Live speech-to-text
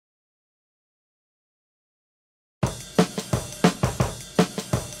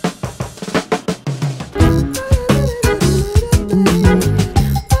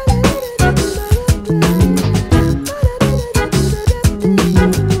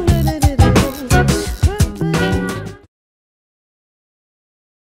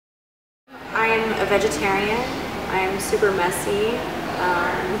super messy.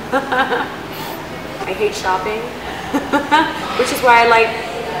 I hate shopping, which is why I like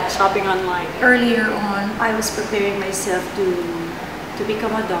shopping online. Earlier on, I was preparing myself to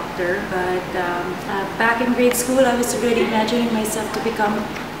become a doctor, but back in grade school, I was already imagining myself to become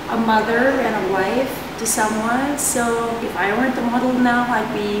a mother and a wife to someone. So if I weren't a model now,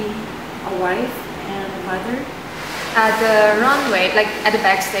 I'd be a wife and a mother. At the runway, like at the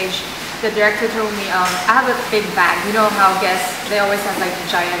backstage, the director told me, I have a big bag. You know how guests, they always have like a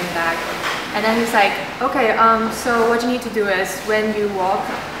giant bag. And then he's like, okay, so what you need to do is when you walk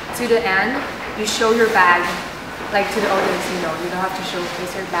to the end, you show your bag, like to the audience, you know, you don't have to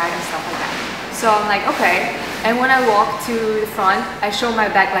showcase your bag and stuff like that. So I'm like, okay. And when I walk to the front, I show my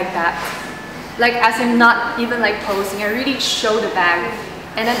bag like that. Like as in not even like posing, I really show the bag.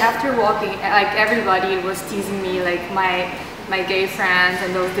 And then after walking, like everybody was teasing me, like my gay friends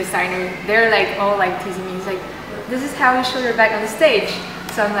and those designers, they're like all like teasing me. It's like, this is how you show your bag on the stage.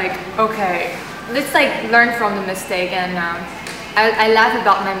 So I'm like, okay, let's like learn from the mistake, and I laugh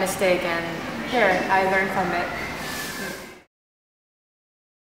about my mistake, and here, I learned from it.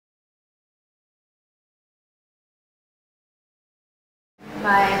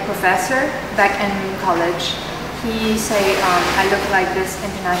 My professor back in college, he say I look like this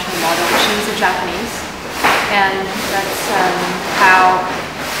international model. She's a Japanese, and that's how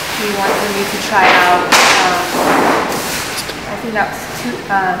he wanted me to try out. I think that was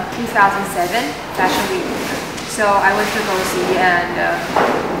 2007 Fashion Week. So I went to go see, and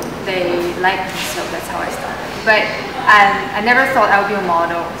they liked me, so that's how I started. But I never thought I would be a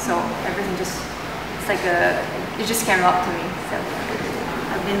model, so everything just, it's like it just came up to me. So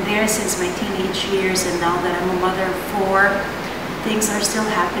I've been there since my teenage years, and now that I'm a mother of 4, things are still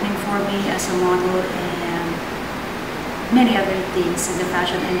happening for me as a model, and many other things in the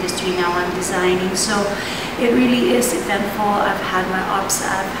fashion industry. Now I'm designing, so it really is eventful. I've had my ups,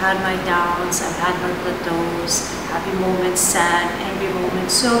 I've had my downs, I've had my plateaus, happy moments, sad, angry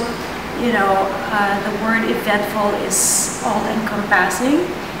moments. So, you know, the word eventful is all-encompassing,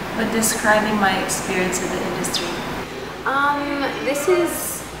 but describing my experience in the industry. This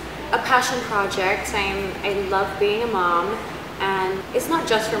is a passion project. I love being a mom, and it's not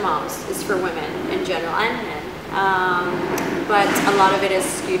just for moms, it's for women in general and men. But a lot of it is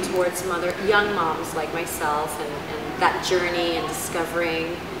skewed towards young moms like myself, and that journey and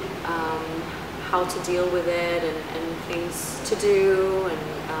discovering how to deal with it, and things to do,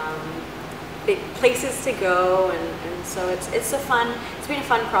 and places to go, and so it's been a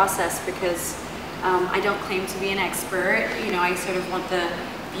fun process, because I don't claim to be an expert. You know, I sort of want the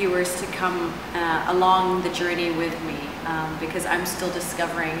viewers to come along the journey with me, because I'm still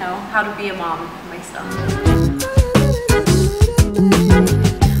discovering how to be a mom myself.